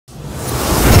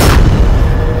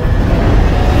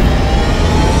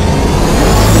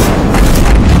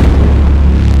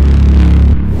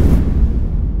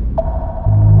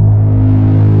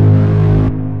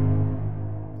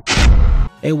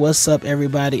Hey, what's up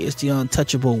everybody, it's the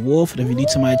Untouchable Wolf, and if you're new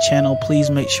to my channel, please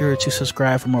make sure to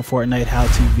subscribe for more Fortnite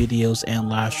how-to videos and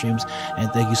live streams. And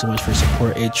thank you so much for your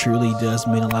support, it truly does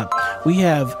mean a lot. We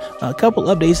have a couple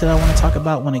updates that I want to talk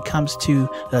about when it comes to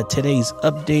today's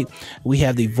update. We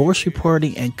have the voice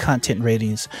reporting and content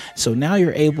ratings. So now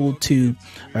you're able to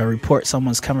report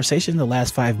someone's conversation in the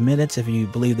last 5 minutes if you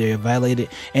believe they violated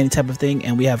any type of thing,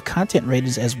 and we have content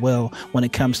ratings as well when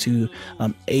it comes to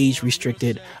age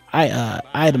restricted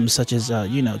items such as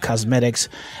cosmetics.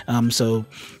 So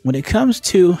when it comes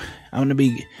to, I'm going to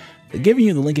be giving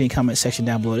you the link in the comment section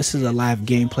down below. This is a live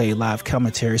gameplay, live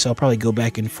commentary, so I'll probably go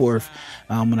back and forth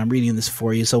when I'm reading this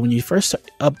for you. So when you first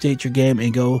update your game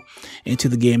and go into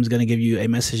the game, it's going to give you a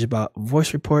message about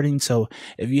voice reporting. So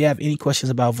if you have any questions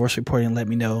about voice reporting, let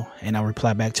me know and I'll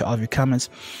reply back to all of your comments.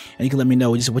 And you can let me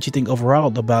know just what you think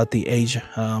overall about the age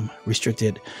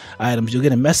restricted items. You'll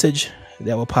get a message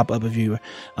that will pop up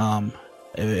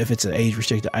if it's an age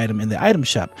restricted item in the item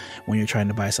shop when you're trying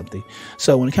to buy something.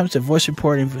 So when it comes to voice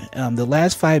reporting, the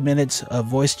last 5 minutes of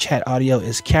voice chat audio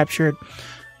is captured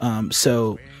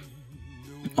so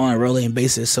on a rolling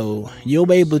basis, so you'll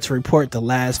be able to report the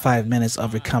last 5 minutes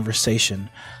of a conversation,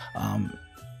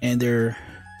 and they're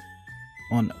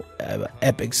on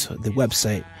Epic's the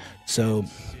website. So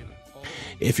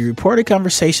if you report a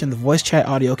conversation, the voice chat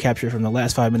audio captured from the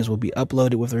last 5 minutes will be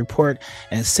uploaded with a report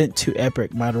and sent to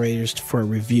Epic moderators for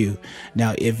review.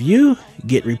 Now, if you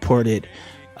get reported,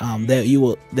 they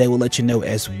will let you know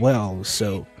as well.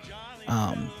 So,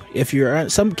 if you're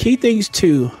some key things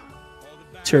to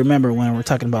remember when we're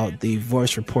talking about the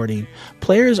voice reporting,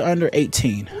 players under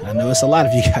 18. I know it's a lot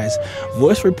of you guys.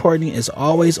 Voice reporting is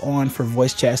always on for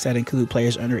voice chats that include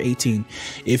players under 18.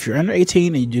 If you're under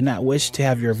 18 and you do not wish to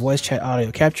have your voice chat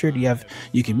audio captured,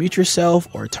 you can mute yourself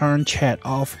or turn chat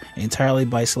off entirely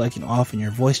by selecting off in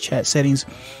your voice chat settings.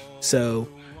 So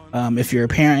if you're a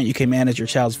parent, you can manage your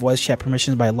child's voice chat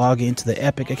permissions by logging into the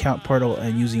Epic account portal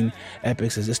and using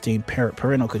Epic's existing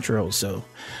parental controls. So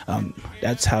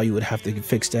that's how you would have to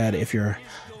fix that if you're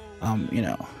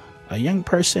a young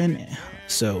person.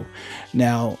 So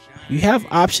now you have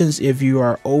options if you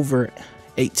are over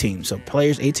 18. So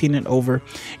players 18 and over.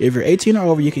 If you're 18 or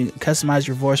over, you can customize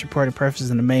your voice recording preferences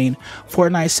in the main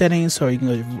Fortnite settings. So you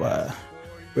can go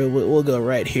we'll go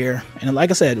right here, and like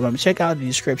I said, check out the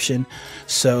description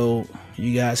so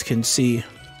you guys can see.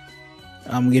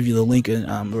 I'm gonna give you the link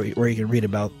where you can read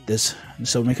about this. And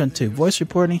so when we come to voice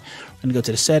reporting, we're gonna go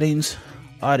to the settings,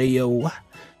 audio,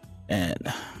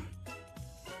 and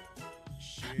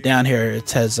down here it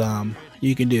says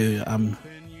you can do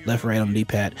left, right on the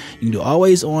D-pad. You can do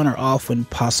always on or off when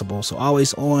possible. So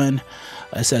always on,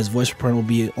 it says voice reporting will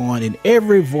be on in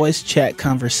every voice chat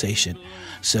conversation.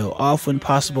 So off when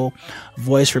possible,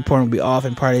 voice reporting will be off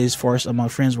in parties forced among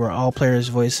friends where all players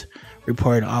voice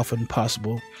reporting off when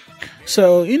possible.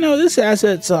 So this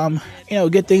assets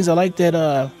good things. I like that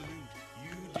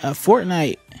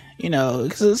Fortnite,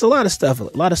 because there's a lot of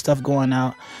stuff going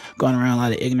around, a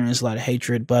lot of ignorance, a lot of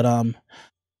hatred. But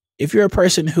if you're a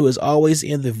person who is always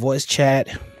in the voice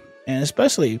chat, and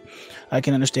especially I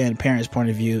can understand parents' point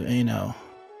of view,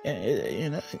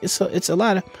 it's a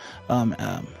lot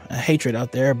of hatred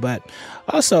out there, but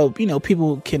also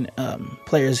people can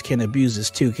players can abuse this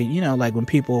too. Like when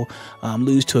people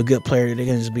lose to a good player, they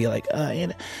can just be like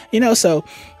so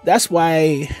that's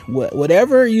why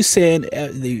whatever you send,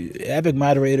 the Epic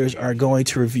moderators are going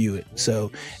to review it.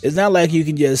 So it's not like you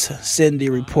can just send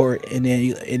the report and then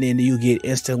you get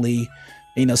instantly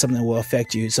something that will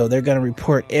affect you. So they're going to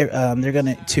report, they're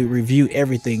going to review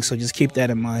everything. So just keep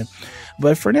that in mind.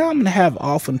 But for now, I'm going to have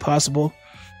off when possible.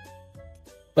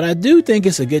 But I do think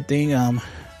it's a good thing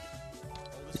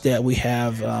that we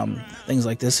have things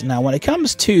like this. Now, when it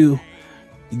comes to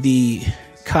the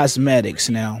cosmetics,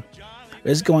 now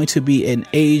there's going to be an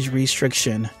age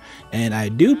restriction, and I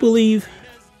do believe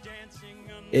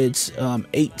it's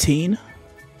 18.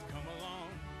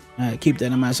 Keep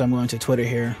that in mind. So I'm going to Twitter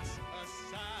here.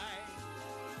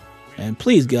 And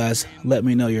please, guys, let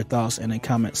me know your thoughts in the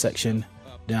comment section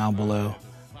down below.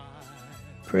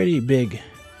 Pretty big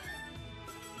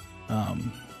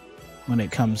when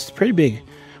it comes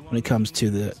to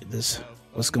this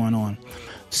what's going on.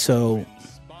 So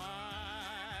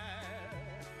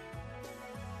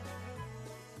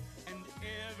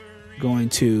going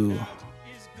to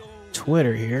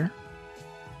Twitter here,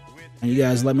 and you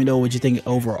guys let me know what you think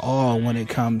overall when it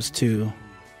comes to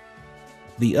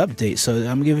the update. So I'm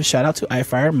gonna give a shout out to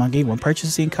iFire Monkey. When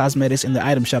purchasing cosmetics in the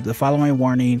item shop, the following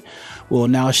warning will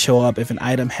now show up if an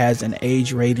item has an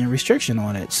age rating restriction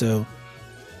on it. So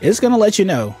it's gonna let you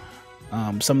know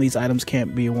Some of these items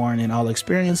can't be worn in all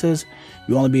experiences.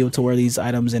 You only be able to wear these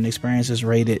items in experiences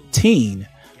rated teen.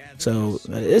 So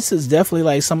this is definitely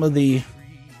like some of the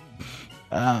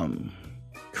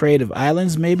creative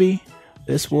islands. Maybe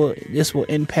this will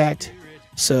impact.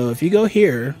 So if you go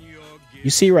here, you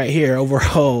see right here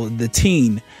overall the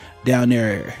teen down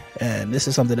there, and this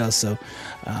is something else. So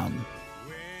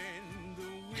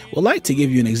we'd like to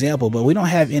give you an example, but we don't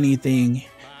have anything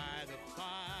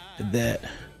that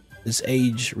is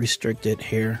age restricted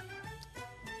here.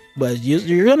 But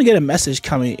you're going to get a message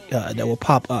coming that will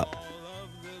pop up.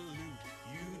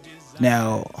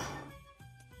 Now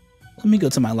let me go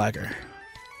to my locker.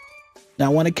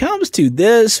 Now when it comes to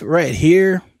this right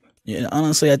here, you know,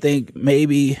 honestly, I think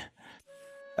maybe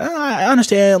I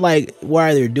understand like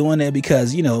why they're doing it,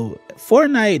 because you know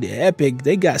Fortnite, Epic,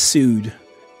 they got sued,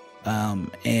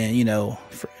 and you know,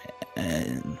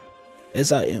 and it's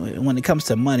when it comes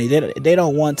to money, they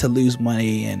don't want to lose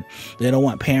money, and they don't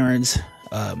want parents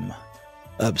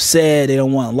upset. They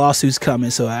don't want lawsuits coming.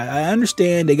 So I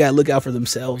understand they got to look out for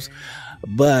themselves,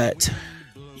 but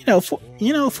you know,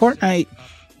 Fortnite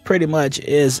pretty much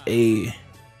is a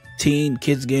teen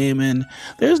kids game, and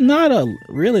there's not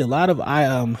really a lot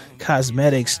of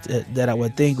cosmetics that I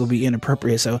would think would be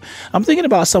inappropriate. So I'm thinking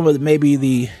about some of maybe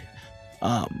the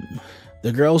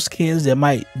girl skins that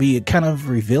might be kind of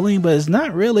revealing, but it's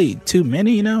not really too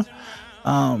many, you know,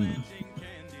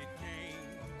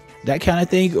 that kind of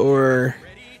thing. Or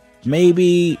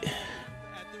maybe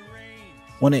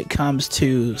when it comes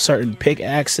to certain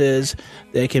pickaxes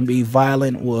that can be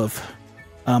violent with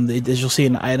that you'll see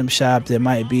in the item shop, that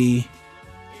might be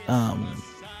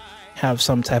have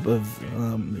some type of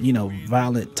you know,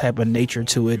 violent type of nature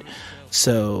to it.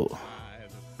 So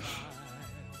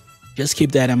just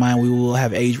keep that in mind. We will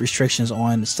have age restrictions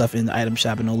on stuff in the item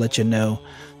shop, and they'll let you know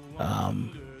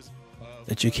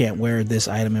that you can't wear this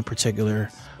item in particular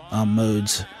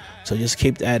modes. So just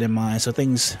keep that in mind. So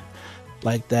things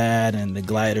like that, and the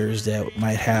gliders that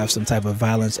might have some type of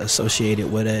violence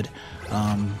associated with it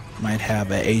might have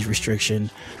an age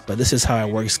restriction. But this is how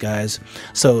it works, guys.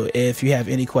 So if you have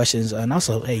any questions, and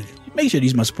also, hey, make sure to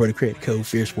use my supporter creator code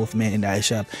Fiercewolfman in the item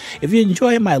shop. If you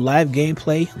enjoy my live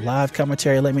gameplay, live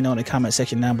commentary, let me know in the comment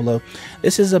section down below.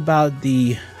 This is about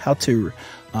the how to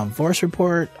voice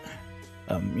report,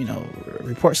 you know,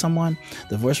 report someone,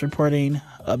 the voice reporting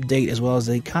update, as well as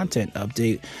the content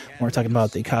update when we're talking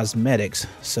about the cosmetics.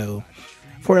 So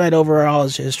Fortnite overall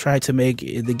is just trying to make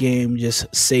the game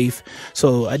just safe.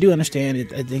 So I do understand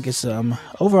it. I think it's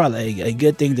overall a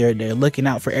good thing. They're looking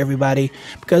out for everybody,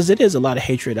 because it is a lot of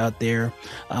hatred out there.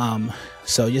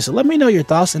 So just let me know your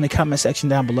thoughts in the comment section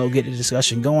down below. Get the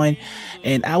discussion going,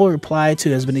 and I will reply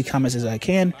to as many comments as I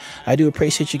can. I do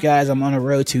appreciate you guys. I'm on the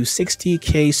road to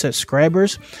 60K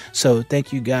subscribers, so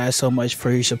thank you guys so much for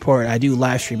your support. I do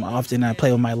live stream often. I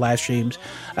play with my live streams.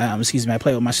 Excuse me, I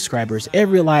play with my subscribers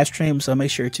every live stream, so make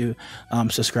sure to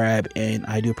subscribe, and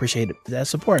I do appreciate that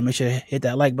support. Make sure to hit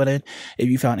that like button if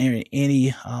you found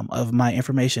any of my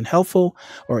information helpful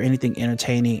or anything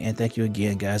entertaining. And thank you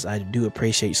again, guys. I do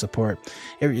appreciate your support.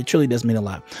 It truly does mean a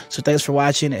lot. So thanks for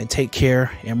watching, and take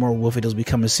care, and more wolf videos will be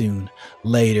coming soon.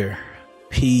 Later.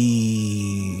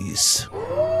 Peace.